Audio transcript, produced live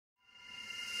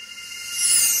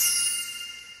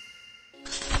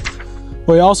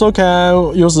We also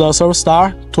can use the server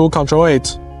star to control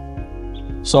it.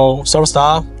 So server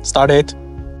star, start it.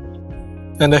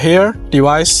 And here,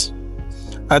 device.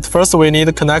 At first, we need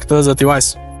to connect the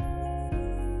device.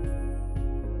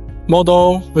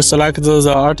 Model, we select the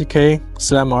RTK,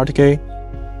 SLAM RTK.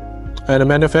 And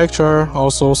manufacturer,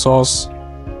 also source.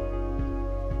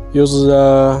 Use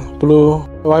the blue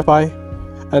Wi-Fi.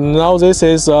 And now this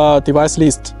is a device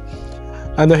list.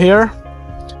 And here,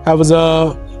 have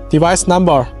the device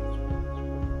number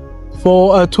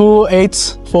for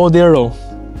 2840.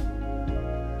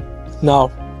 Now,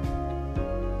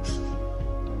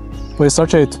 we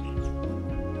search it.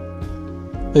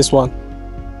 This one.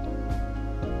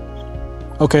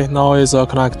 Okay, now it's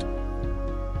connect.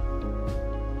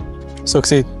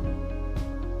 Succeed.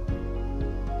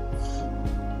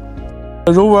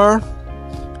 The rover,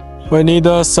 we need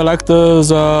to select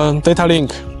the data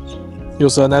link.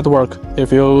 Use a network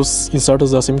if you insert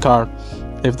the SIM card,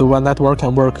 if the one network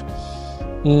can work.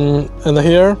 And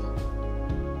here,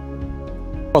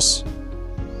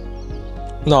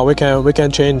 now we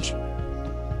can change.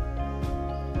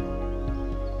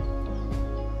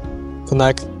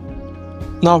 Connect.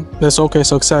 Now that's okay,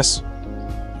 success.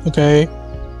 Okay.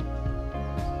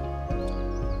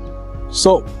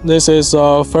 So this is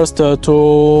first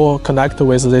to connect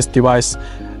with this device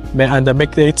and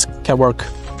make it can work.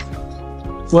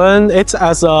 When it's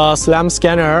as a SLAM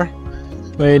scanner,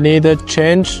 we need to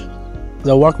change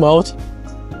the work mode.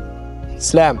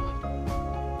 SLAM.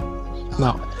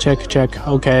 Now check.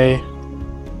 Okay.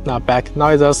 Now back. Now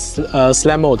it's a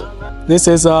SLAM mode. This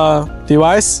is a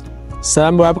device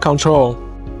SLAM web control.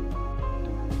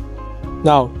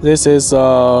 Now this is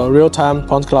a real-time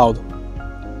point cloud.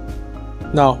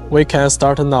 Now we can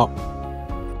start now.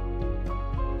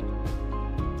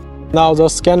 Now the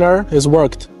scanner is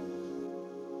worked.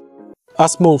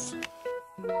 Let's move.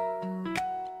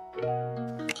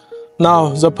 Now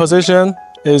the position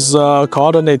is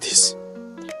coordinates.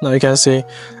 Now you can see,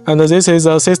 and this is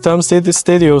a system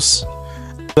status.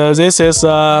 This is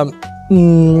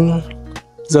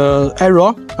the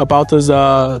error about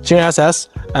the GNSS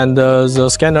and the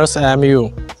scanner's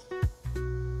MU.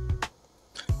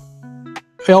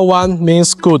 L1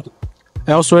 means good,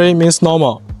 L3 means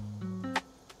normal,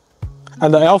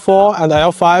 and the L4 and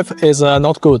L5 is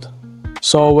not good.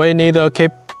 So we need to pay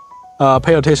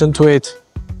attention to it.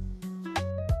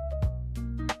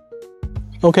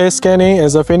 Okay, scanning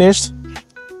is finished.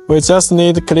 We just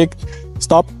need to click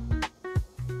stop.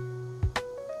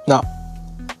 Now,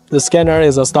 the scanner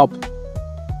is stopped.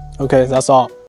 Okay, that's all.